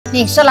నీ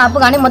ఎక్స్ట్రా లాపు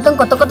కానీ మొత్తం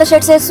కొత్త కొత్త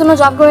షర్ట్స్ వేస్తున్నావు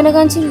జాబ్ పోయినా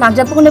కానీ నాకు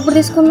చెప్పకుండా ఎప్పుడు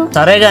తీసుకున్నావు?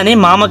 సరే గానీ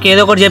మామకి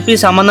ఏదో ఒకటి చెప్పి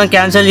సంబంధం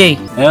క్యాన్సిల్ చేయి.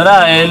 ఎవరా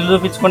ఏళ్ళు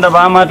చూపించుకుంటా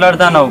బాగా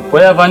మాట్లాడుతున్నావు,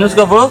 పోయా పని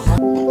చూసుకోపో.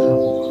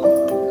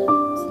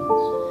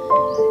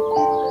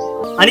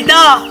 అనిత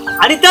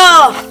అనిత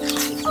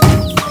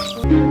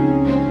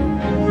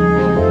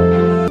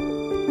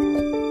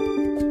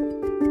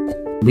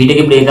బీటెక్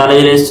ఇప్పుడు ఏ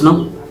కాలేజీలో వేస్తున్నావు?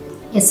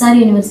 SR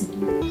university.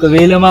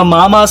 ఒకవేళ మా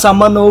మామ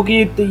సంబంధం ఓకే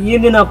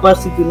ఏంది నా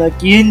పరిస్థితి,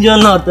 నాకేం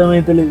చేయాలో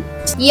అర్థమైతలేదు.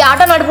 ఈ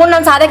ఆటో నడుపుకుని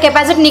నన్ను సాధే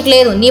కెపాసిటీ నీకు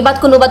లేదు. నీ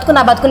బతుకు నువ్వు బతుకు,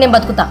 నా బతుకు నేను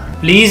బతుకుతా.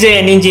 ప్లీజే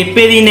నేను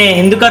చెప్పేది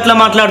ఎందుకు అట్లా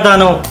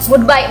మాట్లాడతాను?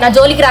 గుడ్ బై, నా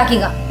జోలికి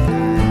రాకిగా.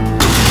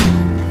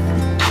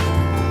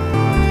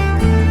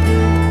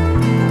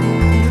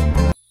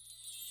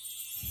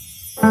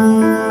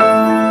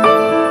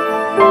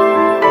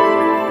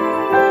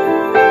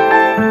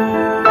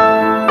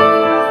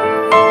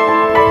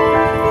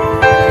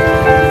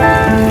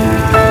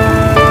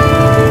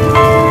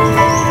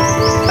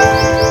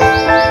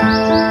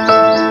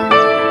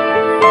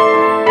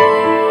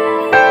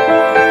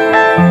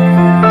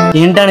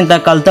 ఏంటనిత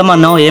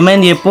కలుతామన్నావు,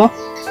 ఏమైంది చెప్పు.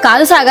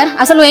 కాదు సాగర్,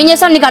 అసలు నువ్వేం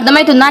చేస్తావు నీకు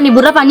అర్థమవుతుందా? నీ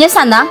బుర్ర పని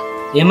చేస్తాందా?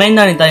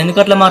 ఏమైంది అనిత, ఎందుకు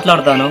అట్లా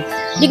మాట్లాడతాను?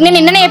 నీకు నేను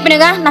నిన్ననే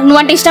చెప్పినగా నాకు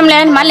నువ్వంటే ఇష్టం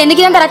లేదని, మళ్ళీ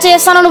ఎందుకు ఇదంతా రచ్చ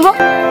చేస్తాను నువ్వు?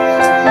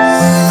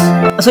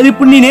 అసలు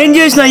ఇప్పుడు నేనేం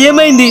చేసినా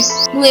ఏమైంది?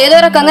 నువ్వు ఏదో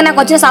రకంగా నాకు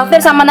వచ్చిన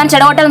సాఫ్ట్వేర్ సంబంధాన్ని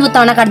చెడగొట్టాలని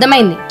చూస్తావు, నాకు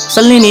అర్థమైంది.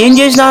 అసలు నేను ఏం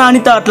చేసినా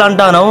అనిత అట్లా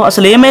అంటాను?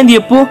 అసలు ఏమైంది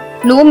చెప్పు.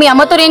 నువ్వు మీ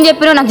అమ్మతో ఏం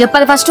చెప్పినావు నాకు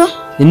చెప్పాలి ఫస్ట్.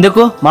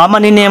 ఎందుకు మా అమ్మ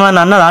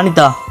నిన్నేమన్నా అన్నదా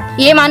అనిత?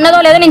 ఏమన్నదో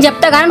లేదో నేను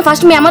చెప్తా కానీ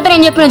ఫస్ట్ మీ అమ్మతో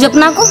ఏం చెప్పినావు చెప్పు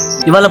నాకు.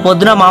 ఇవాళ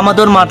పొద్దున మా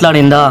అమ్మతో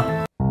మాట్లాడిందా?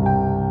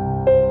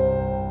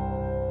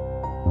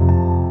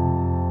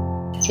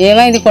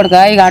 ఏమైంది కొడుక,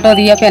 ఇక ఆటో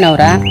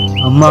తీయపోయినావురా?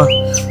 అమ్మా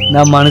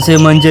నా మనసే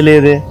మంచి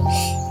లేదే.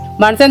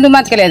 మనసు ఎందుకు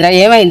మంచిగా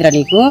ఏమైందిరా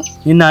నీకు?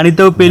 నిన్న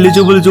అనితో పెళ్లి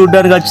చూపులు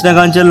చూడడానికి వచ్చిన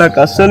కాంచెల్ నాకు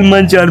అస్సలు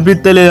మంచి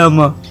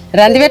అనిపిస్తలేదమ్మా.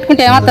 రంది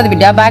పెట్టుకుంటే ఏమవుతుంది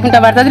బిడ్డ,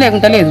 బాగుంటా పడుతుంది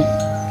లేకుంటా లేదు.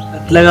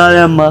 అట్లా కాదే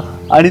అమ్మా,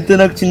 అనితో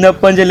నాకు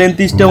చిన్నప్పటి నుంచి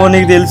ఎంత ఇష్టమో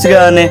నీకు తెలుసు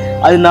కానీ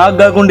అది నాకు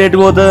కాకుండా ఎటు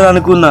పోతుంది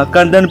అనుకున్నా,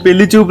 కానీ దాని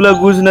పెళ్లి చూపులో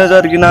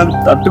కూర్చునేసరికి నాకు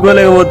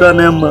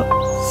తట్టుకోలేకపోతానే అమ్మా.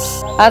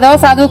 అదో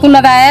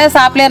చదువుకున్నదా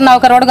సాఫ్ట్వేర్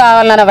నౌకరోడు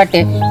కావాలన్న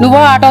బట్టే నువ్వు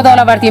ఆటో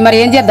దోల పడితే మరి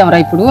ఏం చేద్దాంరా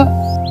ఇప్పుడు?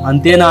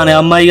 అంతే నానే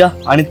అమ్మాయిగా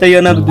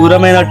అనితయ్య నాకు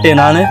దూరమైనట్టే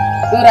నానే.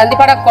 నువ్వు రంది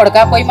పడక కొడుక,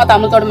 పోయి మా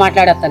తమ్ముతో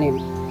మాట్లాడేస్తా నేను.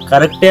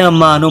 కరెక్టే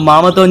అమ్మా, నువ్వు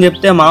మామతో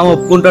చెప్తే మామ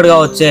ఒప్పుకుంటాడు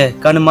కావచ్చే,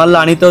 కానీ మళ్ళీ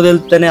అనితో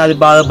తెలిస్తేనే అది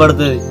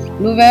బాధపడుతుంది.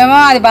 నువ్వేమో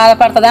అది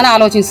బాధపడుతుందని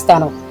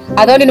ఆలోచిస్తాను,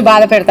 అదో నేను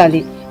బాధ పెడతాంది.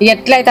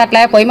 ఎట్లయితే అట్లా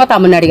పోయి మా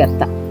తమ్ముడిని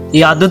అడిగేస్తా.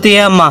 ఈ అద్దుతే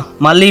అమ్మా,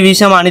 మళ్ళీ ఈ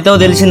విషయం అనితో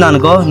తెలిసింది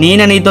అనుకో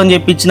నేనే నీతో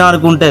చెప్పించిన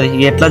అనుకుంటది.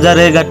 ఎట్లా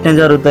జరిగే గట్టినే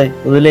జరుగుతాయి,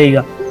 వదిలే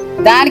ఇక.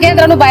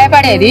 దానికేంద్ర నువ్వు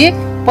భయపడేది?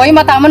 పోయి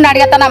మా తమ్ముడిని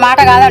అడిగేస్తా నా మాట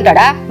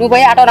కాదంటాడా? నువ్వు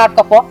పోయి ఆటో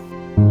నాటుకోపో.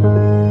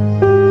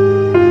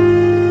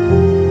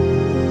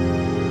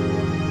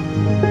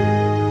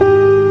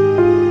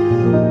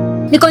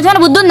 నీకు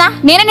కొంచెం బుద్ధి ఉందా?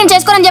 నేను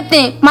చేసుకోనని చెప్తే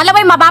మళ్ళీ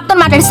పోయి మా బాబుతో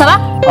మాట్లాడిస్తావా?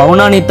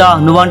 అవునా నీత,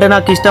 నువ్వంటే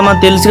నాకు ఇష్టం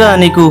అని తెలుసు కదా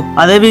నీకు,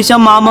 అదే విషయం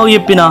మా అమ్మకు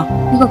చెప్పినా.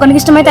 నీకు ఒకరికి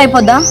ఇష్టమైతే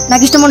అయిపోద్దా,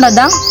 నాకు ఇష్టం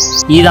ఉండద్దా?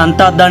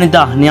 ఇదంతా అనిత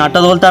నీ అట్ట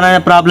తోలుతాననే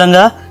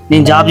ప్రాబ్లంగా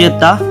నేను జాబ్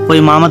చేస్తా,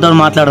 పోయి మామతో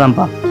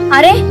మాట్లాడదాంపా.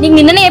 అరే నీకు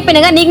నిన్ననే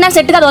చెప్పినగా, నీకు నాకు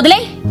సెట్ కాదు, వదిలే.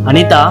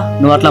 అనిత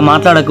నువ్వు అట్లా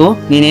మాట్లాడకు,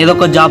 నేను ఏదో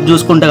ఒక జాబ్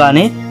చూసుకుంటా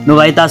గానీ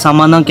నువ్వైతే ఆ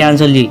సంబంధం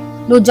క్యాన్సిల్ చేయి.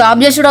 నువ్వు జాబ్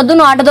చేసేడొద్దు,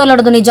 నువ్వు ఆటో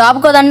తోలొద్దు. నీ జాబ్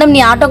కోదండం, నీ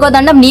ఆటో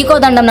కోదండం, నీకో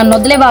దండం, నన్ను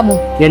వదిలే బాబు.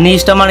 ఎన్ని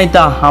ఇష్టం అనిత,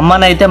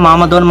 అమ్మనైతే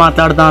మామతో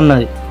మాట్లాడుతా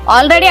అన్నది.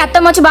 ఆల్రెడీ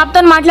అత్తమ్మ వచ్చి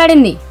బాబుతో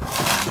మాట్లాడింది.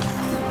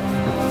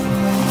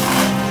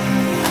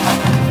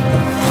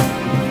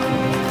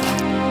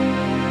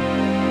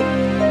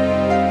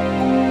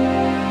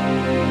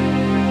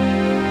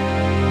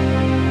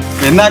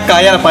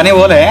 పని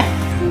పోలే?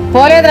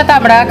 పోలేదురా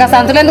తమ్ముడా,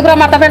 సంచులు ఎందుకు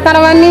మడత పెడతాను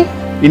అన్ని?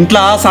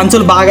 ఇంట్లో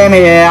సంచులు బాగానే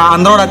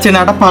అందరూ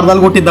వచ్చిందట,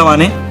 పరదాలు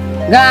కుట్టిద్దామని.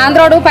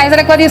 ఆంధ్రోడు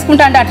పైసలు ఎక్కువ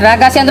తీసుకుంటాడట్రా,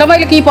 గా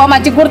చంద్రమైలికి పో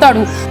మంచిగా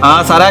కుడతాడు.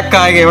 సరే అక్క,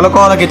 ఇక ఎవరికో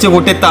వాళ్ళకి ఇచ్చి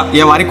కుట్టిస్తా,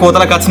 ఏ వరి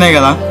కోతలకు వచ్చినాయి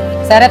కదా.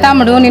 సరే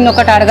తమ్ముడు, నిన్ను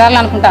ఒకటి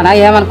అడగాలనుకుంటానా,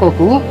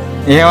 ఏమనుకోకు.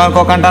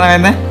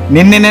 ఏమనుకోకంటానే,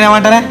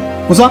 నేనేమంటానే,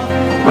 కూసో.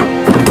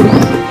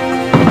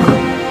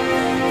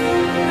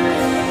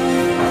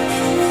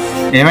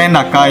 ఏమైంది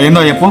అక్క,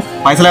 ఏందో చెప్పు.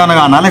 పైసలు ఏమన్నా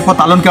కావాలా లేకపోతే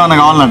తల్లునికి ఏమన్నా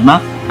కావాలంటున్నా?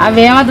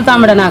 అవేమద్దు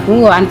తమ్ముడు, నాకు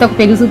అంత ఒక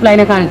పెళ్లి సూపులు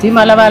అయినా కానీ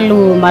మళ్ళీ వాళ్ళు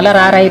మళ్ళీ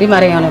రారైరి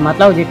మరి ఏమన్నా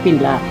మతలవు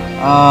చెప్పిండ్లా.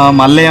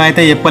 మళ్ళీ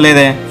ఏమైతే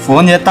చెప్పలేదే,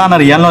 ఫోన్ చేస్తా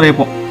అన్నారు ఇయ్యాలో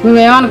రేపు.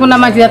 నువ్వేమనుకున్నా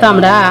మంచిదా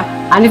తమ్ముడా,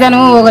 అనితను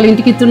ఒకళ్ళ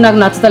ఇంటికి ఇత్తు నాకు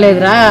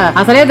నచ్చలేదురా,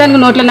 అసలే దానికి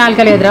నోట్లో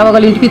నాలుకలేదురా,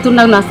 ఒకళ్ళ ఇంటికి ఇత్తు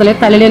నాకు నచ్చలేదు,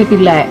 తల్లిలేని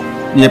పిల్ల.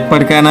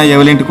 ఎప్పటికైనా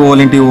ఎవరింటికి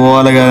ఓలింటికి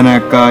పోవాలి కదా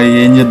అక్క,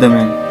 ఏం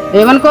చేద్దామే.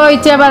 ఏమనుకో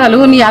ఇచ్చే బదులు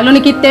నీ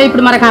అల్లునికి ఇస్తే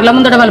ఇప్పుడు మన కళ్ళ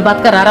ముందట వాళ్ళు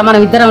బతకరారా, మనం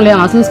ఇద్దరం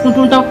లేమా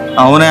చూసుకుంటుంటాం.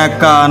 అవునే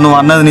అక్క, నువ్వు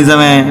అన్నది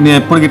నిజమే, నేను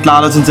ఎప్పుడు ఇట్లా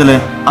ఆలోచించలే.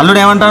 అల్లుడు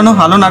ఏమంటాను,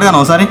 అల్లుడిని అడగాను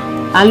ఒకసారి.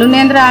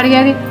 అల్లునేంద్ర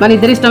అడిగేది, మన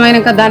ఇద్దరు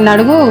ఇష్టమైనాక దాన్ని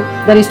అడుగు,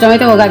 దాని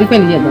ఇష్టమైతే ఒక అది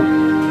పెళ్లి చేద్దాం.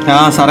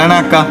 సరేనా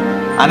అక్క.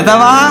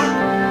 అనితావా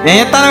ఏం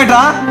చెప్తాను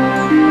ఇట్రా?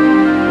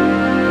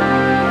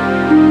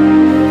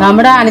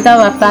 తమ్ముడా అనిత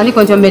వస్తాంది,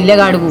 కొంచెం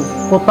మెల్లగా అడుగు,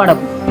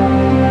 ఒప్పడకు.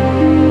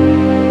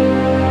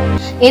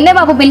 ఏందే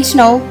బాబు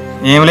పిలిచినావు?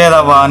 ఏం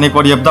లేదవ్వా, నీకు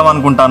ఒకటి చెప్దాం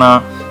అనుకుంటానా.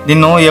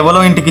 నిన్ను ఎవరో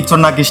ఇంటికి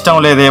ఇచ్చుడు నాకు ఇష్టం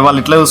లేదే, వాళ్ళు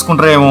ఇట్లా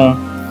చూసుకుంటారేమో.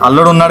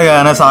 అల్లుడు ఉన్నాడు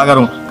కదా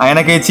సాగరు,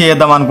 ఆయనకి ఇచ్చి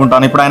చేద్దాం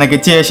అనుకుంటాను. ఇప్పుడు ఆయనకి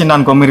ఇచ్చి చేసిండు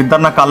అనుకో, మీరు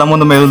ఇద్దరు నా కళ్ళ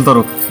ముందు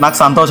మెదులుతారు, నాకు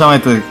సంతోషం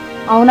అవుతుంది.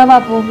 అవునా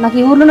బాపు, నాకు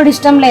ఈ ఊర్లో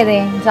ఇష్టం లేదే.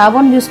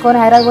 జాబుని చూసుకొని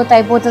హైదరాబాద్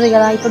అయిపోతుంది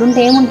కదా, ఇక్కడ ఉంటే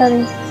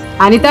ఏముంటది?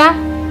 అనిత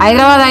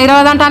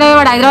హైదరాబాద్ అంటానే,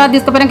 వాడు హైదరాబాద్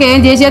తీసుకుపోయినాక ఏం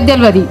చేసేది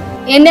తెలియదు.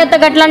 ఏం చేస్తా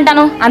గట్ల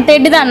అంటాను? అంత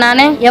ఎడ్డిదా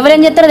అన్నానే?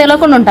 ఎవరేం చేస్తారో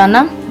తెలియకుండా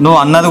ఉంటానా? నువ్వు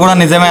అన్నది కూడా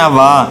నిజమే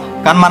అవ్వా,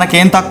 కానీ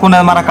మనకేం తక్కువ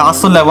ఉన్నది, మనకు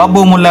ఆస్తులు లేవా,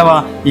 భూములు లేవా?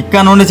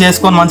 ఇక్కడ నుండి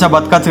చేసుకొని మంచిగా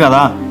బతకచ్చు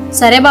కదా.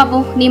 సరే బాపు,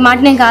 నీ మాట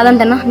నేను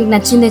కాదంటనా, నీకు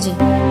నచ్చిందే చెయ్యి.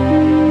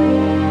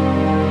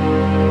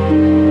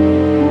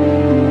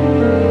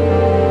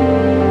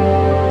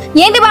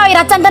 ఏంటి బావ ఈ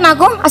రచ్చంతా?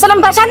 నాకు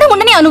అసలు ప్రశాంతంగా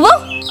ఉండని నువ్వు.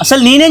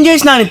 అసలు నేనేం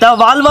చేసినా అనిత?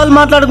 వాళ్ళు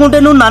మాట్లాడుకుంటే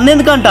నువ్వు నన్ను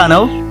ఎందుకు అంటాను?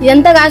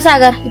 ఇదంతా కాదు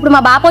సాగర్, ఇప్పుడు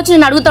మా బాప వచ్చి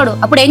నేను అడుగుతాడు,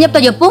 అప్పుడు ఏం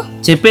చెప్తావు చెప్పు?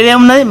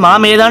 చెప్పేదేమున్నది,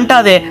 మామ ఏదంటే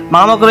అదే.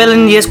 మామ ఒకవేళ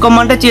నేను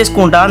చేసుకోమంటే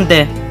చేసుకుంటా అంతే.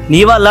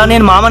 నీ వల్ల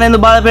నేను మామని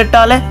ఎందుకు బాధ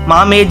పెట్టాలి?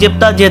 మామ ఏది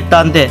చెప్తా చేస్తా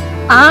అంతే.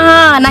 ఆహా,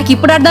 నాకు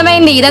ఇప్పుడు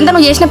అర్థమైంది. ఇదంతా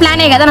నువ్వు చేసిన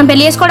ప్లానే కదా నన్ను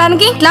పెళ్లి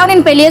చేసుకోవడానికి. ఇట్లా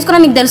నేను పెళ్లి చేసుకున్నా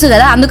నీకు తెలుసు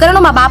కదా, అందుకనే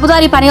నువ్వు మా బాపు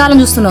ద్వారా ఈ పని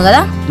కావాలని చూస్తున్నావు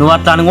కదా. నువ్వు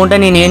అట్లా అనుకుంటే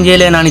నేనేం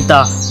చేయలేను అనిత.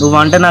 నువ్వు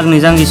అంటే నాకు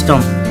నిజంగా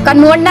ఇష్టం, కానీ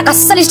నువ్వంటే నాకు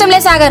అస్సలు ఇష్టం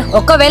లేదు సాగర్.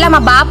 ఒక్కవేళ మా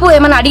బాపు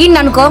ఏమన్నా అడిగిండు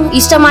అనుకో,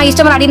 ఇష్టమా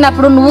అని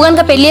అడిగినప్పుడు నువ్వు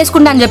కనుక పెళ్లి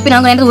చేసుకుంటా అని చెప్పి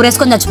నేను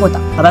ఊరేసుకొని చచ్చిపోతా.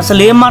 అది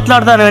అసలు ఏం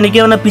మాట్లాడతాను?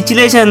 నీకేమన్నా పిచ్చి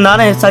లేచిందా?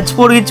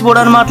 చచ్చిపోడు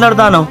గిచ్చిపోవడానికి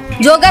మాట్లాడతాను.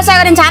 జోగా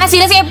సాగర్, నేను చాలా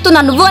సీరియస్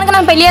చెప్తున్నా. నువ్వు కనుక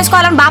నన్ను పెళ్లి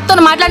చేసుకోవాలని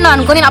బాపుతో మాట్లాడినావు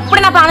అనుకో, నేను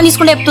అప్పుడే నా ప్రాణం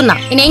తీసుకుంటే చెప్తున్నా.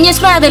 నేను ఏం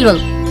చేసుకున్నా తెలియదు.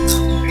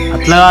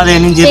 అట్లా కాదే,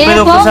 నేను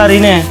చెప్పేది ఒక్కసారి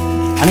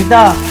అనిత.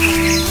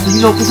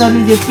 ఇది ఒక్కసారి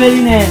నేను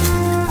చెప్పేది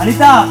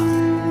అనిత.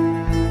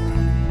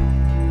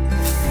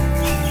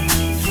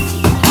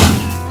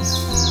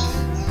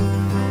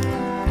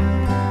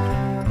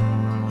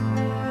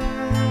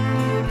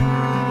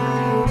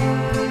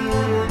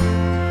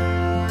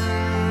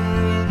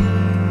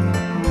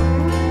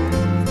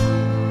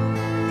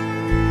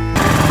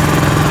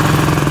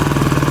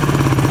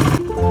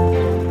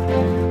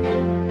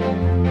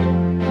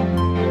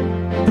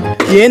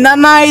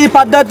 ఏందన్నా ఇది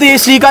పద్ధతి?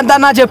 శ్రీకాంత్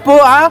అన్న చెప్పు.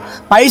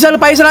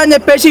 పైసలు అని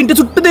చెప్పేసి ఇంటి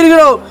చుట్టూ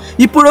తిరిగిడు.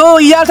 ఇప్పుడు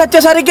ఇయ్యాల్సి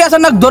వచ్చేసరికి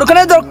అసలు నాకు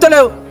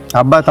దొరకలేవు.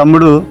 అబ్బా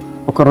తమ్ముడు,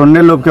 ఒక 2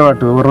 నెలలు ఒకే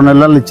పట్టు, 2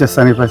 నెలలు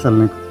ఇచ్చేస్తాను ఈ పైసలు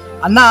నీకు.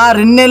 అన్న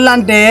 2 నెలలు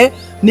అంటే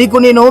నీకు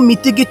నేను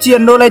మిత్తికిచ్చి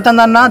ఎన్ని రోజులు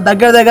అవుతుందన్న?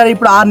 దగ్గర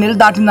ఇప్పుడు 6 నెలలు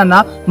దాటిందన్న.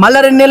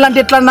 మళ్ళీ 2 నెలలు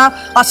అంటే ఎట్లన్నా?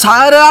 ఆ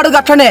సాగరాడు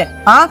అట్లనే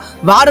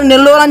వాడు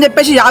 4 రోజులు అని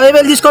చెప్పేసి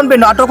 50,000 తీసుకొని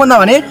పోయిండు ఆటో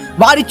కొందామని.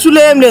 వాడు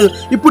ఇచ్చులే ఏం లేదు.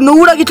 ఇప్పుడు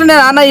నువ్వు కూడా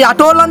గిట్లనే అన్న? ఈ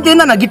ఆటోలు అంతా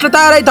ఏందన్న గిట్ల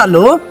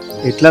తయారైతాళ్ళు?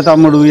 ఎట్లా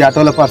తమ్ముడు, ఈ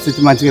ఆటోల పరిస్థితి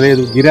మంచిగా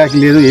లేదు, గిరాకీ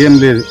లేదు, ఏం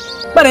లేదు.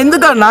 మరి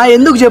ఎందుకన్నా?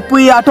 ఎందుకు చెప్పు?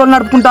 ఈ ఆటోలు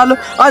నడుపుకుంటారు,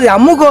 అది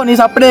అమ్ముకో, నీ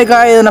సపరేట్గా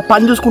ఏదైనా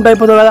పని చూసుకుంటూ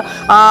అయిపోతావు కదా.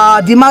 ఆ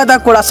దిమాగ్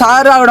దాకా కూడా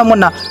సార్ రావడం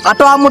మొన్న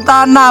ఆటో అమ్ముతా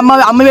అన్న,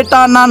 అమ్మి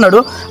పెట్టా అన్న అన్నాడు.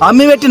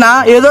 అమ్మి పెట్టినా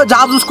ఏదో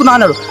జాబ్ చూసుకున్నా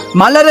అన్నాడు.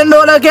 మళ్ళీ 2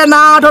 రోజులకే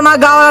నా ఆటో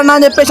నాకు కావాలన్నా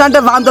అని చెప్పేసి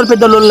అంటే వాంతో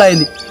పెద్ద లొల్లు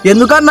అయింది.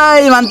 ఎందుకన్నా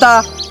ఇవంతా?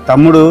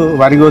 తమ్ముడు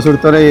వరి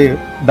కోసుడితోనే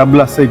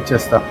డబ్బులు వస్తే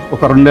ఇచ్చేస్తా,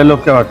 ఒక 2 నెలలు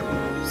ఒకే పట్టు.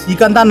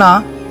 శ్రీకాంత్ అన్న,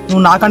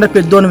 నువ్వు నాకంటే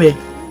పెద్దోనివే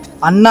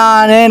అన్న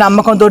అనే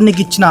నమ్మకంతో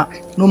నీకు ఇచ్చిన.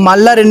 నువ్వు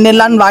మళ్ళీ 2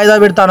 నెలలని వాయిదా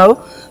పెడతావు.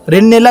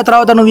 2 నెలల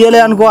తర్వాత నువ్వు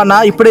ఇవ్వలే అనుకో అన్న,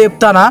 ఇప్పుడే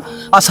చెప్తానా,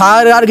 ఆ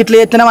సాగర్ గారికి ఇట్లా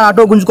చేస్తేనే మన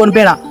ఆటో గుంజుకొని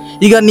పోయినా.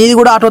 ఇక నీది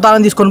కూడా ఆటో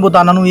తాళం తీసుకొని పోతా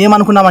అన్న. నువ్వు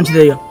ఏమనుకున్నా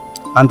మంచిదే. ఇక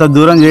అంత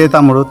దూరం చేయ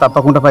తమ్ముడు,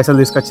 తప్పకుండా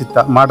పైసలు తీసుకొచ్చి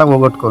ఇస్తా, మాట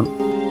పోగొట్టుకోను.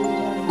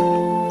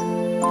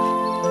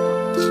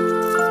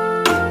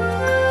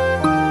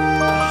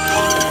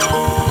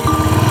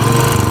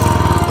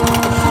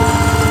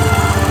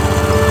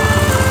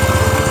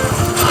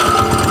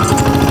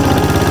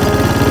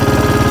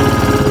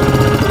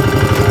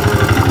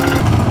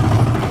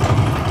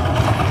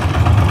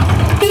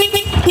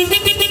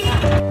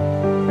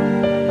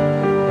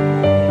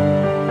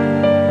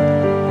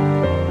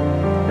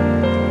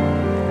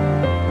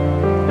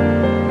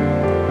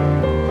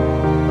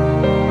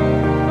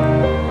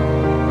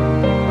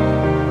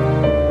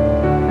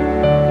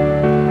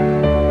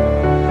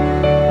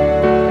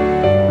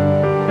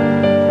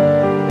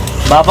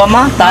 బాపమ్మ,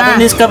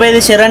 తాతని తీసుకుపోయేది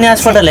శరణ్య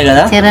హాస్పిటలే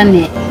కదా?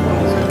 శరణ్య.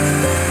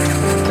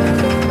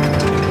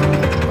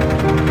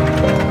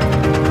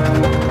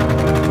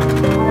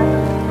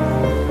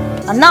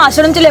 అన్న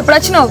హాస్టల్ నుంచి ఎప్పుడు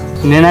వచ్చినావు?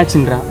 నేను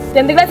వచ్చిండ్రా.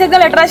 10th క్లాస్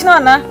ఎగ్జామ్ ఎట్లా రాసినావు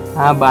అన్న?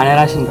 బాగానే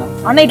రాసిండ్రా.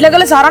 అన్న ఇట్లా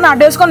కలిసి సారాన్ని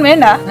అడ్డు వేసుకొని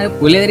వేయండా?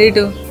 పూలేదు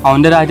రేటు.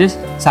 అవును రాజేష్,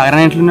 సాగర్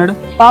ఎట్లున్నాడు?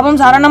 పాపం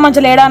సారన్న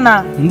మంచి లేడా అన్న?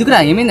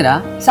 ఎందుకురా, ఏమైందిరా?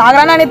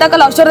 సాగరాన్ని అనితక్క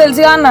లవ్ స్టోరీ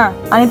తెలుసుగా అన్న.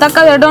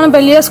 అనితక్క ఎటోని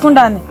పెళ్లి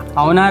చేసుకుంటా అని.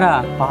 అవునారా?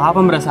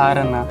 పాపం రా సాగర్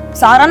అన్న.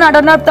 సారాన్ని అడ్డు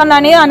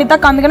నడుపుతానని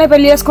అనితక్క అందుకనే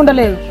పెళ్లి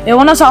చేసుకుంటలేదు.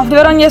 ఏమన్నా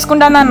సాఫ్ట్వేర్ అని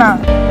చేసుకుంటానన్న.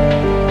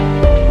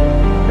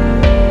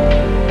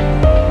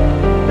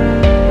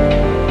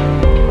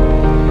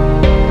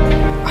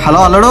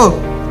 హలో అల్లుడు.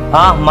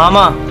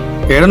 మామా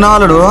ఏడున్నావు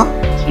అల్లుడు?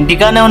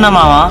 ఇంటికానే ఉన్నా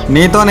మామ.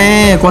 నీతోనే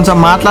కొంచెం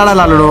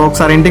మాట్లాడాలి అల్లుడు,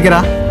 ఒకసారి ఇంటికి రా.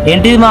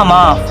 ఏంటిది మామ?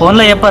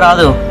 ఫోన్లో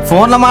చెప్పరాదు.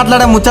 ఫోన్లో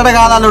మాట్లాడే ముచ్చట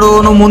కాదు అల్లుడు,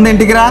 నువ్వు ముందు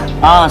ఇంటికి రా.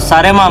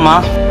 సరే మామా.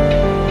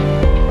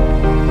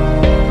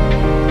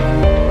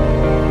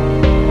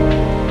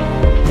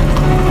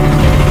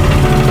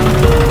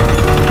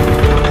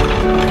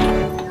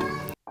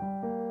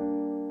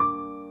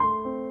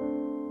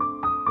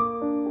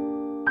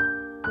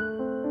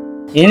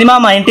 ఏంది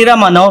మామ ఇంటికి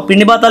రమ్మన్నావు?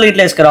 పిండి బత్తాలు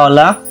ఇట్లా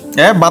వేసుకురావాలా?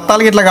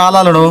 బత్తాలకి ఇట్లా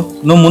కాలాలడు,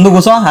 నువ్వు ముందు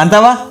కూర్చో.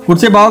 అంతవా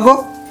కుర్చీ బాగు.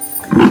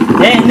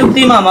 ఎందుకు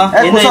తీ మామ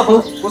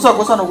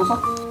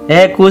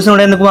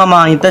కూర్చున్నాడు ఎందుకు మామ?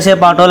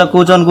 ఇంతసేపు ఆటోలో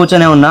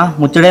కూర్చొని ఉన్నా.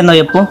 ముచ్చడేందో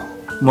చెప్పు.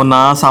 మొన్న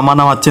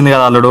సమానం వచ్చింది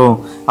కదా అల్లుడు,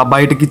 ఆ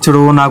బయటకి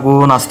ఇచ్చుడు నాకు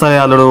నస్తాయి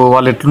అల్లుడు.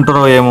 వాళ్ళు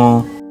ఎట్లుంటారో ఏమో.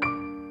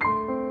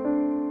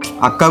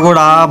 అక్క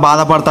కూడా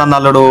బాధపడుతుంది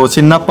అల్లుడు.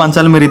 చిన్న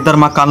పంచాలు మీరు ఇద్దరు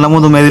మా కళ్ళ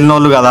ముందు మెదిలిన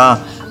వాళ్ళు కదా.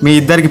 మీ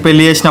ఇద్దరికి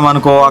పెళ్లి చేసినాం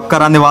అనుకో,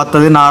 అక్క రంది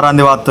వాస్తుంది, నా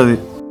రంది వాస్తుంది.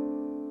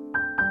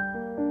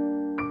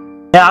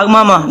 ఆగు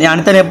మామ, నేను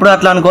అనితను ఎప్పుడు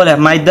అట్లా అనుకోలే.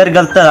 మా ఇద్దరికి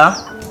కలుతుందా?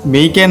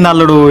 మీకేంది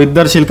అల్లుడు,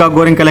 ఇద్దరు శిల్కా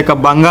గోరింక లెక్క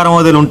బంగారం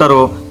వదిలి ఉంటారు.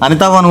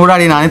 అనితవ్వను కూడా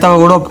అడిగిన, అనితవ్వ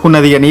కూడా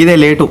ఒప్పుకున్నది. ఇక నీదే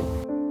లేటు.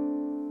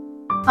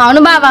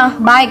 అవును బావా,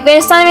 బాగా ఎక్కువ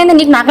వేస్తాను.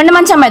 నీకు నాకంటే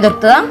మంచి అమ్మాయి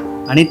దొరుకుతుందా?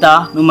 అనిత,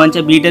 నువ్వు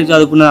మంచిగా బీటెక్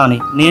చదువుకున్నావు,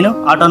 నేను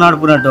ఆటో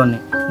నడుపుకున్నట్టు.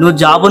 నువ్వు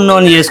జాబును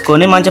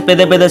చేసుకొని మంచిగా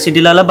పెద్ద పెద్ద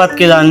సిటీలలో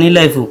బతికేదాన్ని.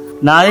 లైఫ్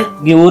నాది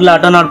ఈ ఊర్లో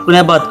ఆటో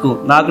నడుపుకునే బతుకు.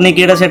 నాకు నీకు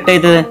ఈడ సెట్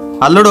అవుతుంది.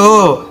 అల్లుడు,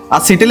 ఆ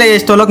సిటీలో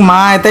చేసేటోళ్ళకి మా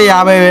అయితే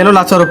 50,000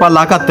 లక్ష రూపాయలు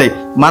దాకా వస్తాయి.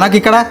 మనకి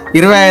ఇక్కడ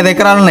 25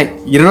 ఎకరాలు ఉన్నాయి.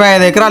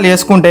 25 ఎకరాలు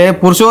వేసుకుంటే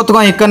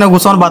పురుషోత్తుగా ఇక్కడనే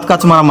కూర్చొని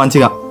బతకచ్చు మనం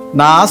మంచిగా.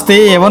 నా ఆస్తి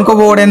ఎవరికో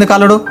పోవడం ఎందుకు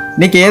అల్లుడు?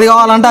 నీకు ఏది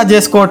కావాలంటే అది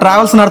చేసుకో.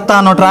 Travels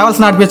నడుపుతాను,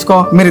 travels నడిపించుకో.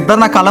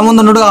 మీరిద్దరు నా కళ్ళ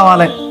ముందు నుండి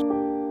కావాలి.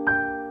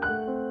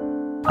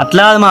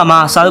 అట్లా కాదు మామ,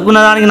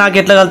 చదువుకున్న దానికి నాకు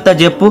ఎట్లా కలుగుతా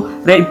చెప్పు.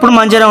 ఇప్పుడు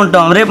మంచిగానే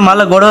ఉంటాం, రేపు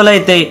మళ్ళీ గొడవలు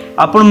అవుతాయి.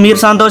 అప్పుడు మీరు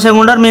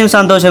సంతోషంగా ఉండరు, మేము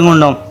సంతోషంగా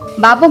ఉండం.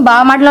 బాపు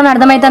బావ మాటలోనే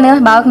అర్థమవుతాను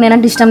కదా, బావకు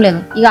నేనంటే ఇష్టం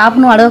లేదు. ఇక ఆపు,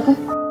 నువ్వు అడగకు.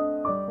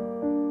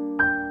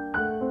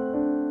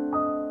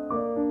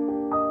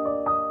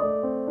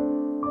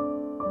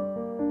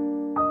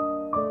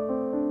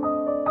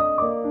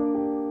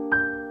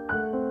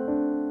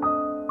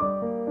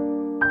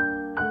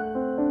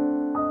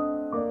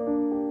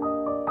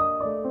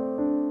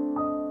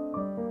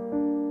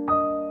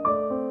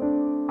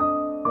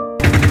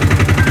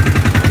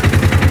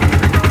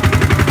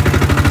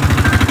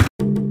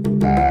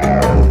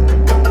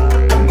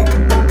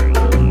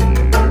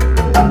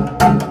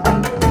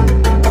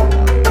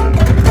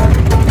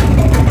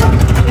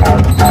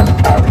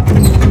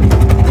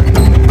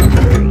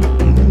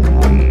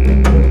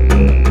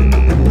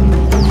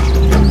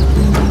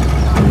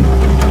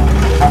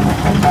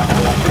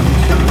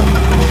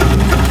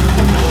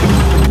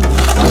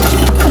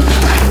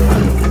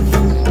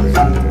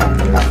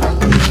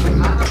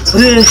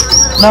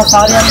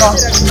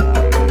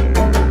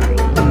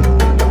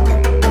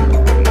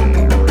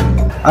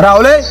 అరే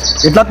అవులే,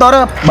 ఎట్లా వస్తారా?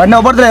 బండి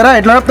అవపడతలేరా?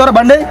 ఎట్లా నడుపుతారా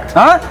బండి?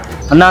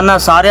 అన్న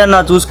సారీ అన్న,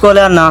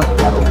 చూసుకోలే అన్న.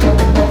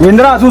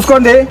 ఏందిరా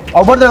చూసుకోండి,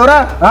 అవపడతావురా?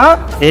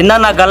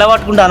 ఏందన్నా గల్ల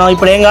పట్టుకుంటాను,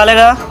 ఇప్పుడు ఏం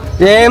కాలేగా?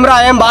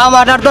 ఏం బాగా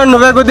మాట్లాడుతావు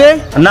నువ్వే కొద్ది.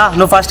 అన్నా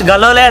నువ్వు ఫస్ట్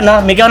గల్లవలే అన్న.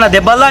 మీకేమన్నా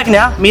దెబ్బలు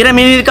తాకినా? మీరే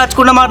మీ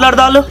ఖర్చుకుండా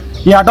మాట్లాడతాళ్ళు.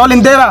 ఈ ఆటోలు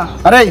ఇంతేరా?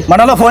 అరే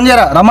మనలో ఫోన్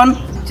చేయరా, రమ్మన్.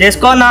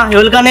 చేసుకో అన్న,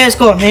 ఎవరికన్నా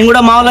చేసుకో. నేను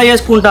కూడా మామూలుగా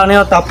చేసుకుంటా,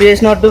 నేను తప్పు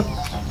చేసినట్టు.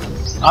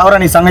 ఆవరా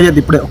నీ సంగతి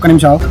చేద్ది ఇప్పుడే, ఒక్క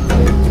నిమిషం.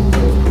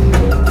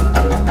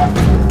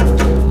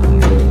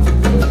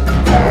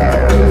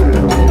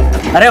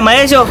 అరే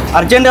మహేష్,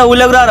 అర్జెంట్గా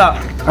ఊళ్ళోకి రారా.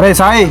 అరే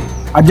సాయి,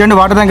 అర్జెంట్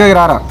వాటర్ ట్యాంకర్కి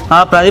రారా.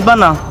 ప్రదీప్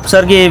అన్న,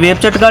 ఒకసారికి వేప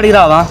చెట్టు కాడికి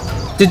రావా?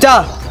 చిచ్చా,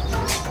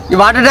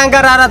 ఈ వాటర్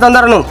ట్యాంకర్ రారా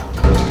తొందర. నువ్వు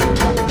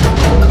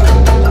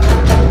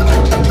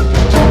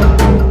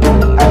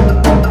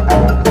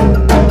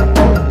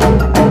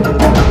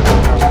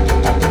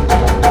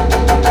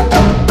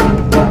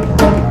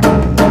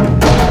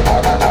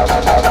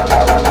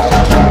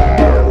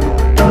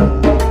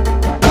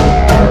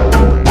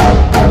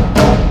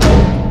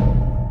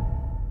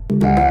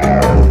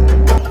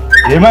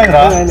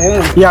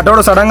ఈ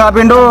ఆటోడు సడన్ గా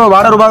ఆపిండు,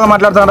 వాటర్ బాగా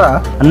మాట్లాడుతారా?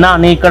 అన్నా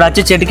నీ ఇక్కడ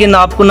వచ్చి చెట్టు కింద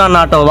ఆపుకున్నాను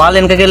ఆటో. వాళ్ళు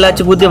వెనకకెళ్ళి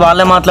వచ్చి బుద్ధి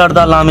వాళ్ళే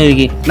మాట్లాడతారు. నా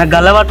మీదకి నాకు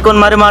గల్ల పట్టుకొని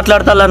మరి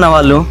మాట్లాడతారు అన్న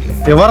వాళ్ళు.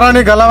 ఎవరా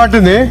నీ గల్ల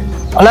పట్టింది?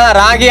 అన్నా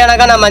రాగి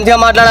అనగా మంచిగా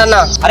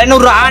మాట్లాడన్నా. అరే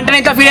నువ్వు రా అంటే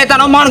ఇంకా ఫీల్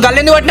అవుతాను. మా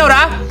గల్లెందుకు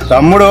పట్టినవురా?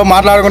 తమ్ముడు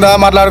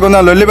మాట్లాడుకుందాం,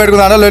 లొల్లి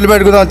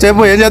పెట్టుకుందాం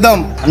చెప్పు, ఏం చేద్దాం?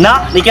 అన్నా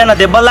నీకేనా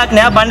దెబ్బలు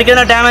తాకినా? బండి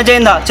కింద డ్యామేజ్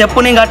అయిందా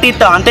చెప్పు, నేను కట్టి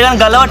ఇస్తా.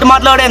 అంతేగాని గల్ల పట్టి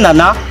మాట్లాడేంది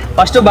అన్న?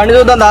 ఫస్ట్ బండి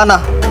చూద్దాం దా అన్న.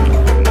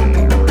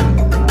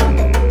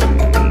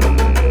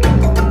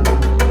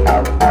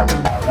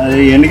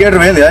 ఇండికేటర్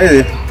పోయింది ఇది.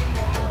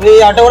 నీ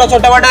ఆటో కూడా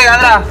చుట్టబడ్డది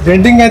కదరా.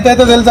 డెంటింగ్ ఎంత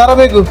అయితే తెలుసారా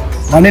మీకు?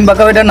 నేను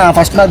పక్క పెట్టాను.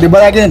 ఫస్ట్ నా దెబ్బ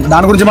తాకి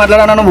దాని గురించి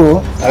మాట్లాడాను నువ్వు.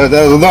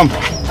 అదే చూద్దాం.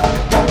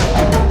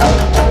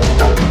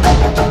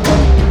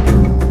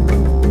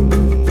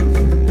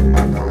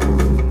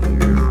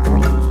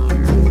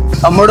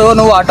 తమ్ముడు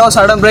నువ్వు ఆటో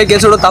సడన్ బ్రేక్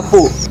వేసుడు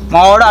తప్పు.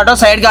 మా వాడు ఆటో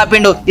సైడ్ కి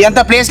ఆపిండు. ఎంత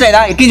ప్లేస్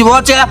లేదా? ఇట్లా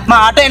పోవచ్చు కదా. మా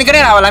ఆటో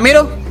వెనకనే రావాలా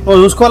మీరు?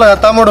 నువ్వు చూసుకోవాలి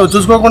కదా తమ్ముడు,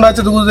 చూసుకోకుండా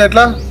వచ్చి చూస్తే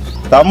ఎట్లా?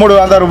 తమ్ముడు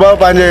అంత రూపాయి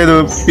పని చేయదు.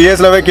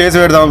 పిఎస్ లో పోయి కేసు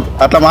పెడదాం.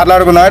 అట్లా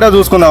మాట్లాడుకుందాం అంటే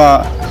చూసుకుందామా?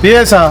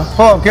 పిఎస్ఆ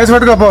పో, కేసు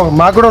పెట్టుకోపో.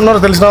 మాకు కూడా ఉన్నారు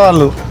తెలిసిన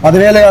వాళ్ళు.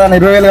 10,000 కదా,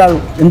 20,000 కాదు.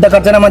 ఎంత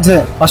ఖర్చైనా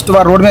మంచిదే. ఫస్ట్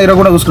వారు రోడ్ మీద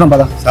ఇరగకుండా చూసుకున్నాం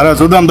పదా. సరే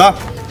చూద్దాం దా.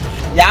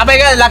 50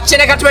 కాదు,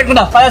 1,00,000 ఖర్చు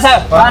పెట్టుకుంటా. పద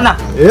సార్ అన్న.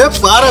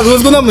 పారా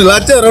చూసుకుందాం.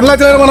 2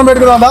 లక్షలు మనం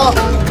పెట్టుకుందాం దా.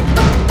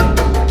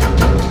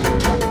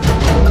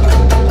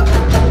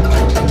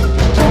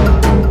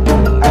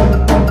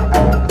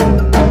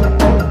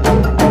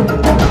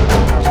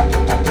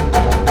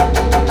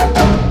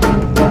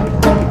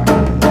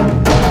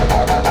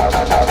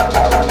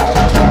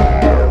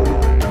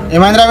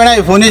 ఏమైందిరా వినా,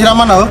 ఫోన్ చేసి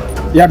రమ్మన్నావు?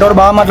 ఈ ఆటో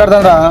బాగా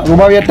మాట్లాడతాను రా,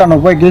 రూపాయి చేస్తాను,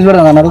 పోయి కేసు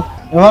పెడతాను అన్నారు.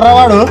 ఎవర్రా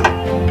వాడు?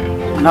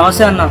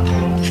 నమస్తే అన్న.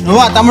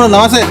 నువ్వా తమ్ముడు?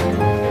 నమస్తే.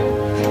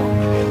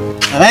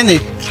 ఏమైంది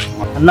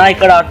అన్న?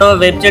 ఇక్కడ ఆటో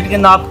వెబ్సైట్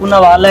కింద ఆపుకున్న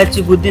వాళ్ళ వచ్చి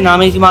బుద్ధి నా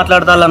మీదకి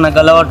మాట్లాడతారన్న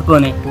గల్ల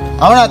పట్టుకొని.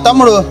 అవునా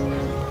తమ్ముడు?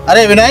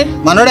 అరే వినయ్,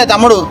 మనోడే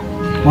తమ్ముడు.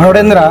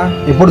 మనోడేందిరా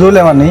ఇప్పుడు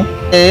చూడలేవన్నీ?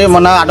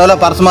 మొన్న ఆటోలో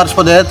పర్సు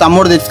మర్చిపోతే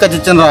తమ్ముడు తీసుకొచ్చి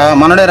ఇచ్చిండ్రా.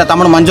 మనోడేరా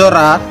తమ్ముడు,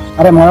 మంచోర్రా.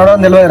 అరే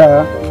మనోడని తెలియదురా,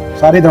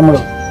 సారీ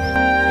తమ్ముడు.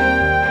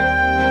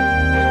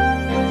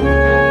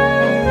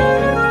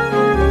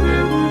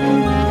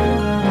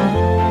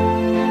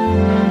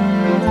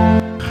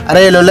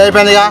 అరే లొల్లి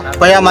అయిపోయిందిగా,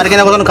 పోయా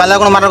మరికిన కూర్చొని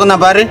కళ్ళకుండా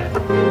మాట్లాడుకుందాం పారి.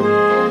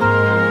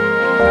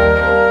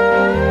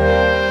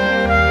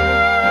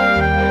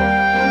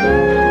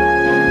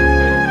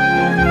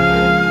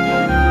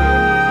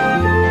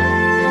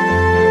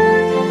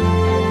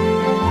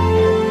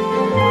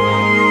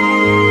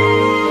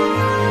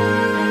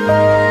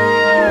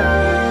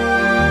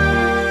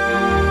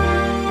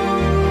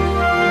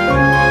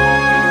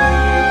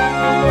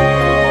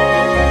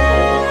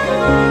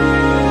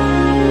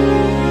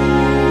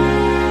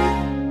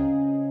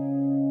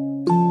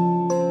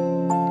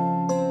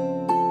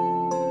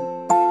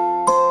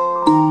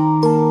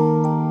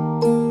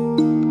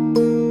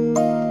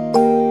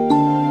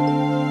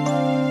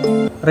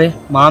 అరే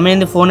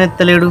మామేంది ఫోన్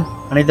ఎత్తలేడు?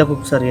 అనితకు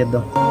ఒకసారి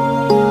చేద్దాం.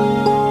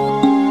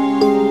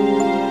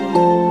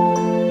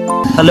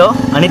 హలో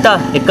అనిత,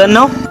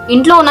 ఎక్కడున్నావు?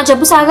 ఇంట్లో ఉన్నా,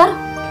 చెప్పు సాగర్.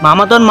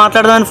 మామతో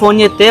మాట్లాడదామని ఫోన్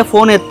చేస్తే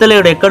ఫోన్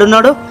ఎత్తలేడు.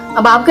 ఎక్కడున్నాడు?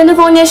 ఆ బాబుకి ఎందుకు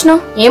ఫోన్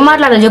చేసినావు? ఏం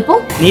మాట్లాడాలి చెప్పు.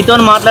 నీతో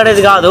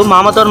మాట్లాడేది కాదు,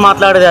 మామతో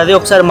మాట్లాడేది. అది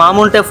ఒకసారి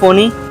మామ ఉంటే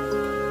ఫోన్.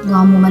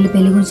 అమ్మ మళ్ళీ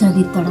పెళ్లి గురించి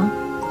అది ఇస్తాడా?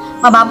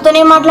 మా బాబుతో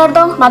ఏం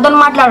మాట్లాడతావు? నాతో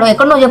మాట్లాడు.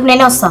 ఎక్కడున్నావు చెప్పు,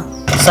 నేనే వస్తా.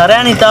 సరే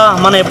అనిత,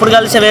 మనం ఎప్పుడు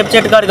కలిసి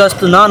వెబ్సైట్ కాడికి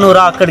వస్తున్నా, నువ్వు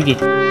రా అక్కడికి.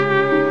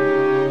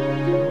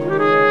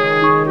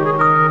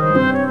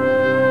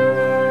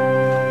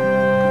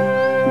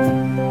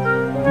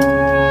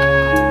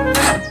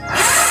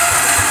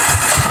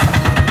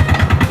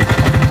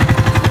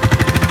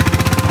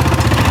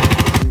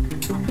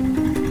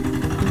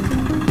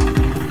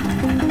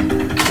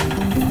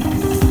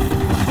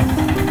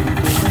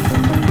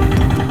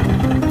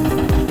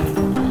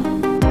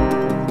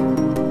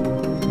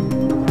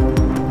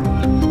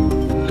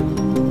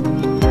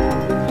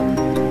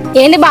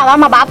 ఏంది బావా,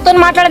 మా బాబుతో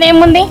మాట్లాడడం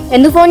ఏముంది?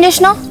 ఎందుకు ఫోన్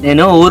చేసినావు?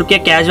 నేను ఊరికే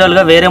క్యాజువల్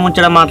గా వేరే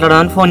ముచ్చడం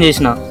మాట్లాడడానికి ఫోన్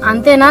చేసిన.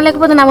 అంతేనా?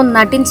 లేకపోతే నా ముందు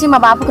నటించి మా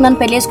బాబుకు నన్ను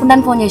పెళ్లి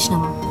చేసుకుంటాను ఫోన్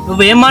చేసినావా?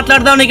 నువ్వేం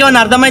మాట్లాడతావు?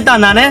 నీకేమైనా అర్థమైతా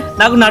అన్నానే?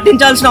 నాకు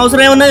నటించాల్సిన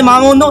అవసరం ఏమున్నది?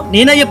 మామ ఉందో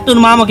నేనే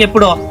చెప్తున్నా మామకు.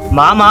 ఎప్పుడో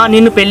మామ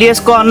నిన్ను పెళ్లి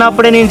చేసుకో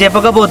అన్నప్పుడే నేను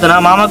చెప్పకపోతున్నా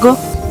మామకు.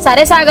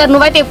 సరే సాగర్,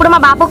 నువ్వైతే ఎప్పుడు మా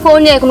బాబుకు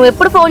ఫోన్ చేయకు. నువ్వు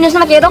ఎప్పుడు ఫోన్ చేసినా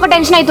నాకు ఏదో ఒక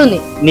టెన్షన్ అవుతుంది.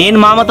 నేను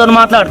మామతో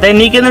మాట్లాడితే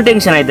నీకెందుకు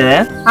టెన్షన్ అవుతుంది?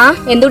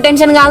 ఎందుకు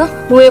టెన్షన్ కాదు?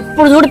 నువ్వు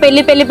ఎప్పుడు చూడు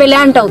పెళ్లి పెళ్లి పెళ్లి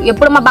అంటావు.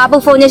 ఎప్పుడు మా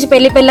బాబుకు ఫోన్ చేసి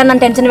పెళ్లి పెళ్లి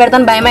అని టెన్షన్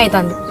పెడతాను, భయం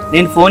అవుతుంది.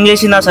 నేను ఫోన్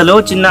చేసిన అసలు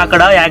చిన్న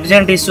అక్కడ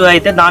యాక్సిడెంట్ ఇష్యూ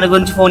అయితే దాని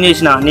గురించి ఫోన్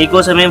చేసిన,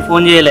 నీకోసం ఏం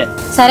ఫోన్ చేయలే.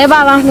 సరే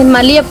బావా, నేను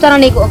మళ్ళీ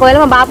చెప్తాను నీకు. ఒకవేళ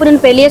మా బాబు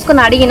నేను పెళ్లి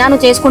చేసుకుని అడిగినా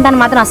నువ్వు చేసుకుంటాను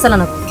మాత్రం అస్సలు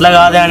నాకు. ఇట్లా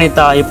కాదే అనిత,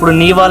 ఇప్పుడు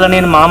నీ వల్ల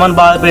నేను మామని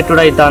బాధ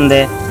పెట్టుడు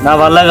అవుతాందే. నా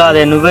వల్ల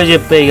కాదే, నువ్వే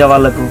చెప్పే ఇక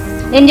వాళ్ళకు.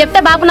 నేను చెప్తే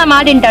బాబు నా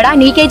మాట వింటాడా?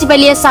 నీకే ఇచ్చి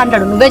పెళ్లి చేస్తా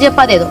అంటాడు. నువ్వే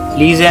చెప్పదేదో.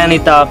 ప్లీజే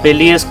అనిత,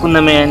 పెళ్లి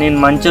చేసుకుందామే. నేను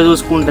మంచిగా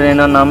చూసుకుంటే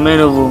నన్ను నమ్మే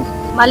నువ్వు.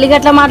 మళ్ళీ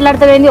గట్లా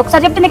మాట్లాడతావేంది?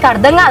 ఒకసారి చెప్తే నీకు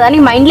అర్థం కాదా?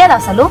 నీకు మైండ్ లేదు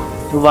అసలు?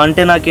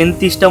 నువ్వంటే నాకు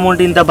ఎంత ఇష్టం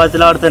ఉంటే ఇంత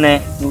బతిలాడుతానే.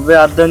 నువ్వే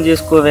అర్థం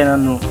చేసుకోవే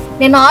నన్ను.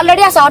 నేను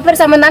ఆల్రెడీ ఆ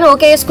సాఫ్ట్వేర్ సంబంధాన్ని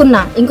ఓకే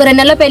చేసుకున్నా. ఇంకో 2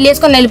 నెలల్లో పెళ్లి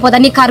చేసుకొని వెళ్ళిపోతా.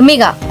 నీ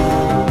కర్మిగా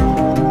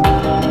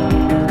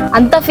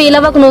అంత ఫీల్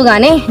అవ్వకు నువ్వు.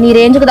 కానీ నీ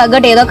రేంజ్కు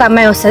తగ్గట్టు ఏదో ఒక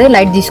అమ్మాయి వస్తుంది,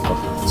 లైట్ తీసుకో.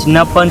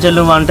 చిన్నప్పటి నుంచి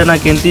నువ్వు అంటే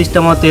నాకు ఎంత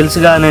ఇష్టమో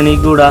తెలుసుగానే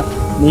నీకు కూడా.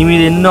 నీ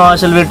మీద ఎన్నో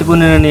ఆశలు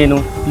పెట్టుకున్నాను నేను.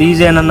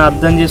 ప్లీజే నన్ను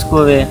అర్థం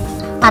చేసుకోవే.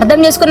 అర్థం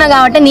చేసుకున్నా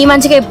కాబట్టి నీ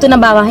మంచిగా చెప్తున్నా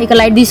బావా,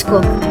 ఇక లైట్ తీసుకో.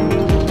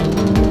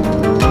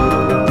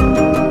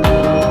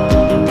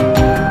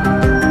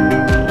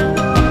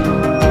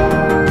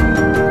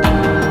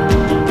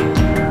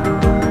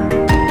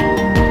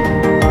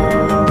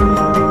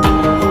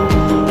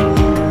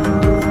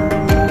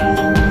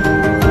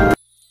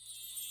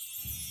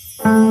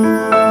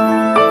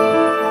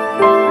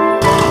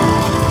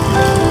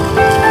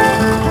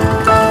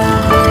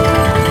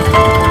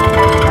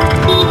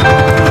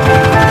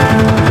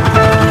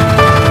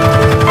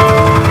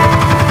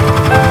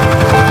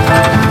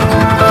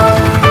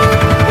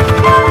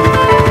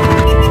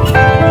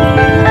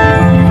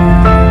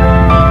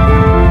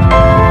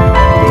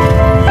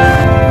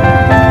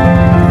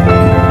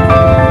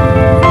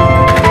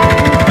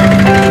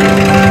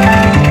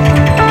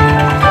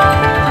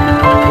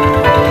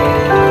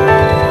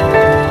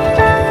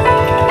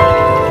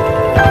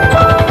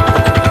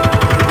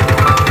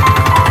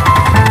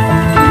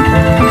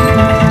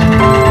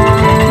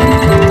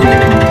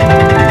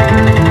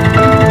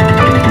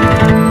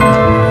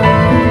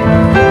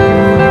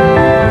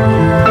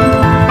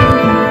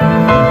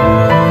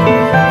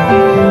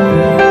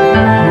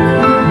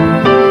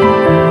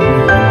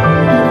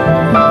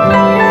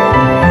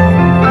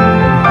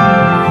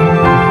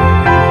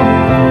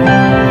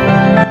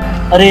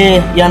 అరే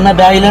ఈ అన్న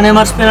బ్యాగ్లోనే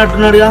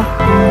మర్చిపోయినట్టున్నాడుగా.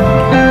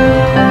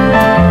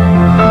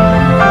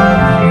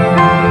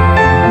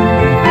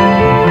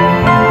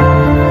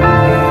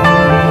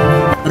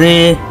 అరే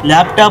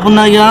ల్యాప్టాప్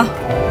ఉన్నాయిగా.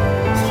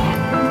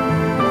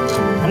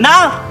 అన్నా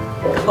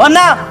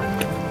అన్నా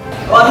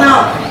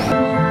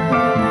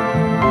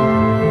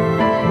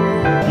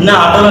నా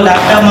ఆటోలో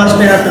ల్యాప్టాప్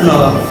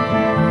మర్చిపోయినట్టున్నావా?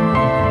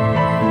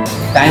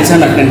 థ్యాంక్స్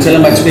అన్న,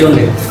 టెన్షన్లో మర్చిపోయి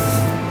ఉండే.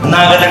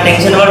 నాకు అట్లా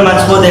టెన్షన్ పడి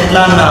మర్చిపోతే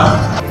ఎట్లా అన్నా?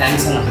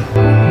 థ్యాంక్స్ అన్న.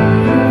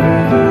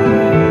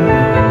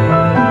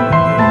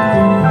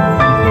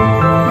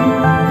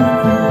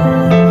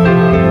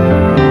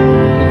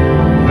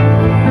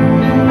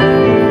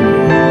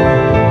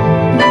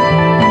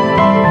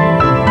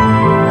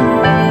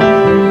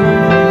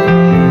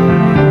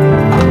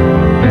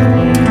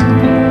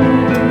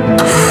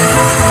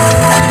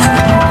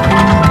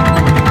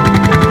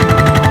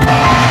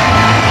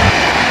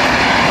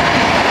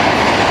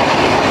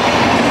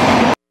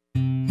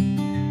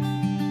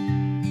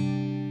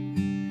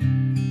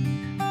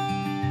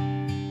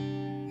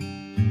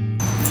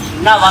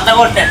 నా 100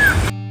 కొట్టే.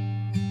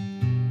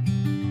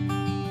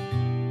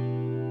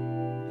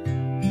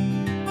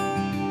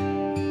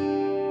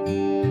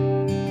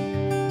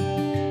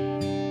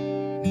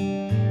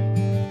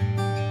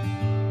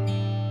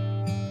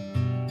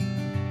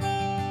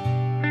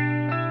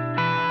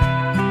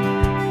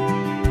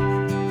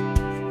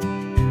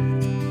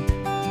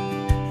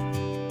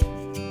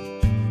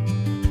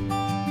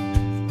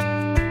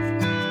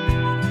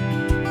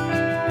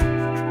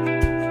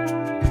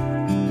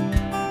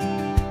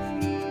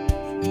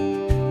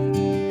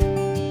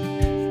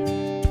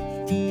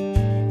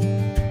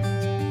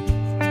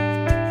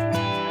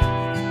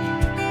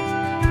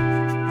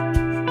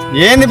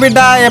 ఏంది బిడ్డ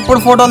ఎప్పుడు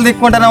ఫోటోలు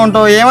దిక్కుంటూనే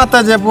ఉంటావు? ఏమత్తా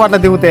చెప్పు అట్లా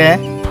దిగుతే.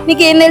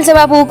 నీకేం తెలుసా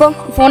బాబు? ఊకో,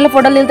 ఫోన్లో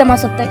ఫోటోలు దిగితే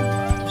మస్తు వస్తాయి.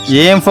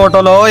 ఏం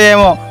ఫోటోలో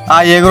ఏమో, ఆ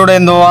ఎగురుడు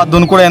ఏందో, ఆ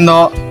దునుకుడు ఏందో.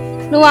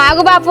 నువ్వు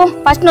ఆగు బాపు,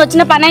 ఫస్ట్ నువ్వు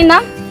వచ్చిన పని అయిందా?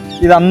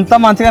 ఇదంతా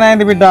మంచిగానే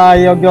అయింది బిడ్డ.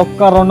 ఈ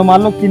ఒక్క 2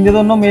 మళ్ళు కింది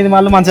దున్ను, మీది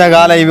మళ్ళు మంచిగా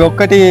కాలే. ఇవి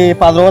ఒక్కటి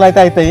 10 రోజులు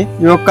అయితే అవుతాయి.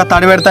 ఇవి ఒక్క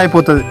తడి పెడితే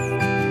అయిపోతుంది.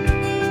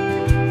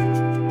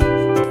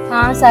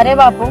 సరే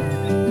బాపు.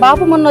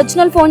 బాపు మొన్న వచ్చిన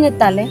వాళ్ళు ఫోన్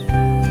చేస్తాలే.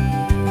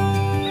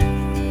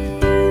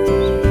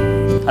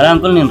 అదే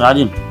అంకుల్, నేను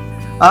రాజు.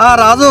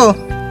 రాజు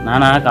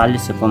నాన్న కాల్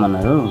చేసి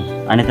చెప్పమన్నారు,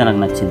 అనిత నాకు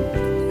నచ్చింది.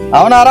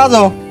 అవునా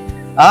రాజు?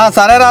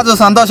 సరే రాజు,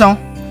 సంతోషం.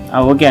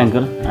 ఓకే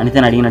అంకుల్,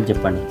 అనితని అడిగినట్టు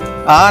చెప్పండి.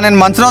 నేను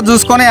మంచి రోజు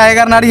చూసుకొని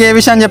అయ్యగారిని అడిగి ఏ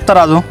విషయం చెప్తా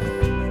రాజు.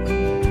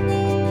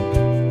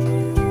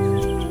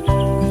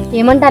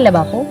 ఏమంటాలే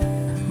బాపు?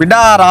 బిడ్డ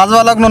రాజు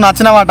వాళ్ళకు నువ్వు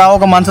నచ్చినవాట,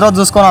 ఒక మంచి రోజు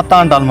చూసుకొని వస్తా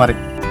అంటాను మరి.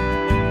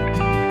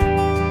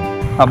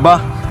 అబ్బా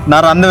నా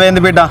రంది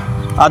పోయింది బిడ్డ.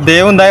 ఆ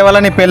దేవుని దయ వల్ల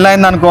నీ పెళ్ళి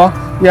అయింది అనుకో,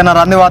 ఇక నా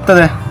రంది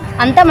వస్తుంది.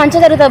 అంతా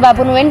మంచిగా జరుగుతుంది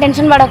బాపు, నువ్వేం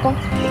టెన్షన్ పడకు.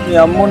 నీ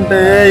అమ్ముంటే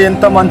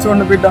ఎంత మంచిగా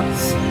ఉండు బిడ్డ.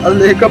 అది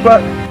లేకపో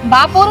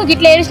బాపు, నువ్వు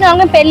ఇట్లా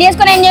ఏడిచిన పెళ్లి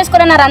చేసుకొని ఏం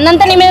చేసుకోరా? నా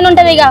రందంతా నీ మీద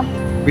ఉంటుంది. ఇక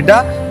బిడ్డ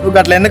నువ్వు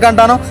అట్లా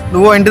ఎందుకంటాను?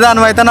 నువ్వు ఇంటి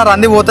దాని అయితే నా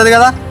రంది పోతుంది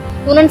కదా.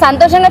 నువ్వు నన్ను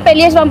సంతోషంగా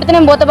పెళ్లి చేసి పంపితే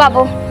నేను పోతా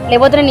బాపు,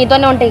 లేకపోతే నేను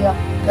నీతోనే ఉంటాయి.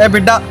 ఇక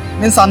బిడ్డ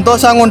నేను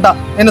సంతోషంగా ఉంటా,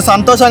 నేను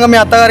సంతోషంగా మీ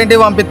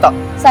అత్తగారింటికి పంపిస్తా.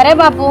 సరే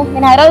బాపు,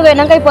 నేను హైదరాబాద్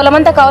పోయినాక ఈ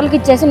పొలమంతా కౌలుకి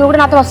ఇచ్చేసి నువ్వు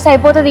కూడా నాతో వస్తే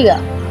అయిపోతుంది. ఇక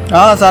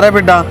సరే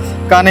బిడ్డ,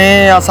 కానీ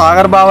ఆ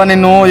సాగర్ బావ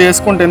నిన్ను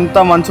చేసుకుంటే ఎంత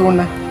మంచిగా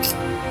ఉన్నాయి.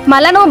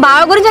 మళ్ళా నువ్వు బావ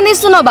గురించి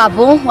అందిస్తున్నావు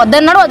బాపు,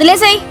 వద్దన్నాడు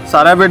వదిలేసాయి.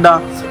 సరే బిడ్డ,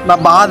 నా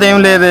బాధ ఏం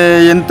లేదే.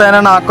 ఎంతైనా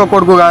నా అక్క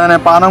కొడుకు కదా,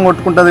 నేను పానం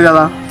కొట్టుకుంటుంది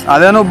కదా.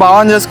 అదే నువ్వు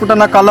భావం చేసుకుంటే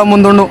నా కళ్ళ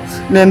ముందుండు,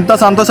 నేను ఎంత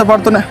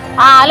సంతోషపడుతున్నా.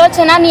 ఆ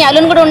ఆలోచన నీ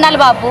అల్లుని కూడా ఉండాలి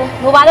బాపు.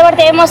 నువ్వు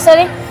బాధపడితే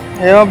ఏమొస్తుంది?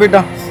 ఏమో బిడ్డ,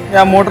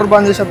 ఆ మోటార్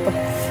బంద్ చేసి వస్తా.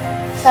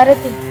 సరే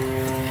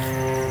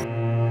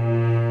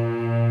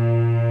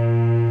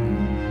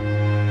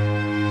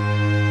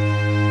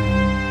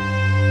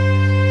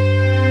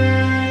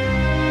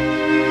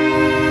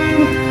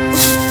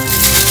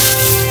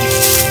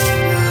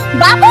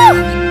బాపు.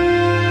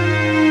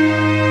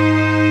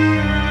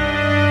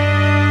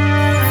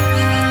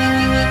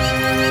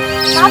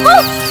 బాపు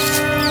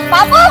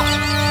బాపు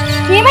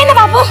ఏమైంది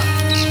బాపు?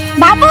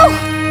 బాపు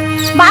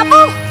బాపు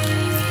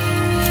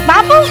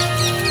బాపు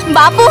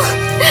బాపు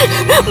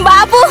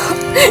బాపు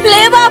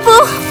లే బాపు.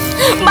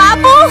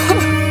 బాపు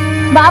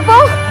బాపు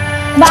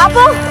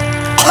బాపు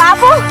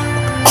బాపు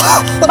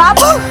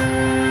బాపు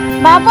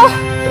బాపు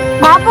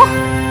బాపు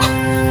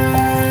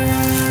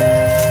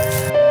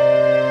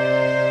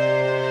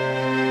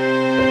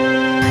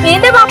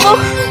ఏంటి బాపు,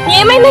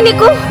 ఏమైంది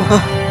నీకు?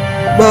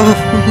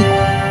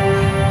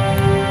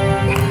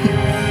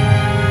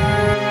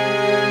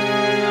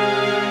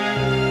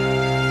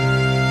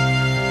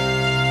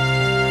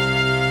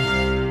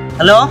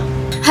 హలో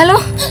హలో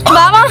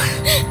బావా,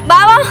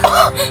 బావా,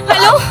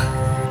 హలో.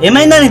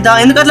 ఏమైంది అనిత?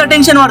 ఎందుకు అట్లా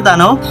టెన్షన్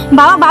పడతాను?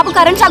 బావా, బాబు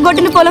కరెంట్ షాక్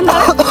కొట్టింది పొలం.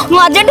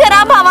 నువ్వు అర్జెంట్గా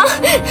రా బావా,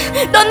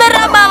 తొందర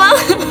రా బావా.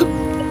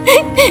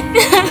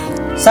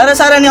 సరే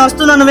సరే, నేను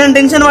వస్తున్నాను, నువ్వేం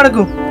టెన్షన్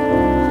పడకు.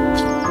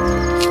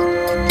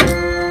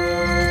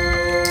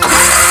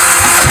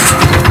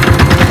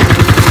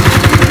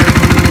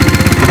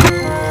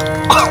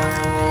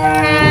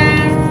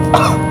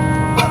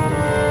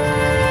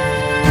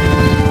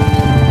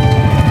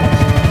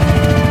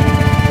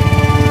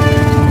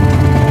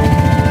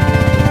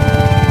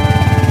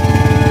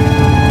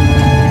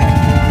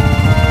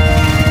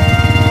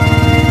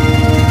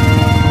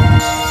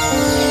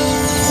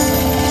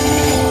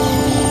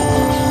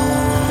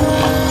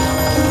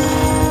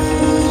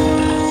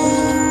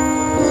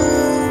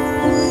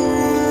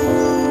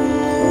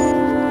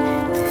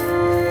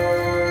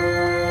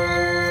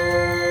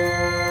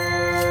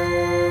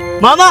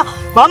 మామ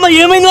మామ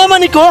ఏమైంది మామ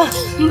నీకు?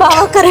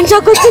 బావా కరెంట్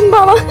షాక్ వచ్చింది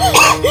బావా,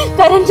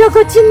 కరెంట్ షాక్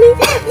వచ్చింది.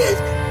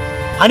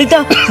 అనిత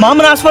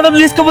మామని హాస్పిటల్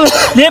తీసుకోపో,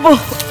 లేపు.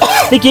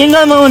 నీకేం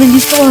కాదు మామ, నేను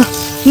తీసుకో.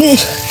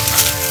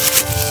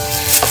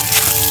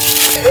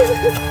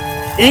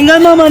 ఏం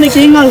కాదు మామ,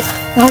 నీకేం కాదు.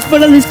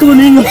 హాస్పిటల్ తీసుకోపో,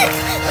 ఏం కాదు.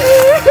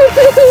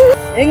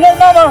 ఏం కాదు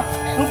మామ,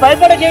 నువ్వు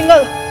భయపడక, ఏం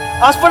కాదు.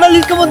 హాస్పిటల్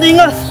తీసుకోపోతే ఏం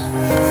కాదు.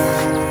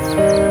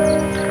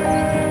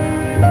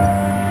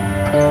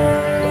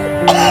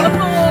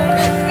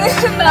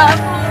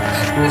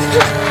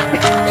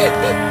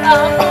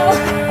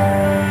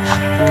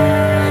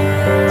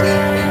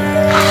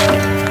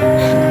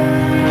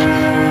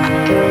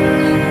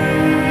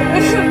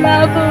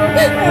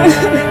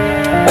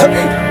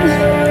 బాబు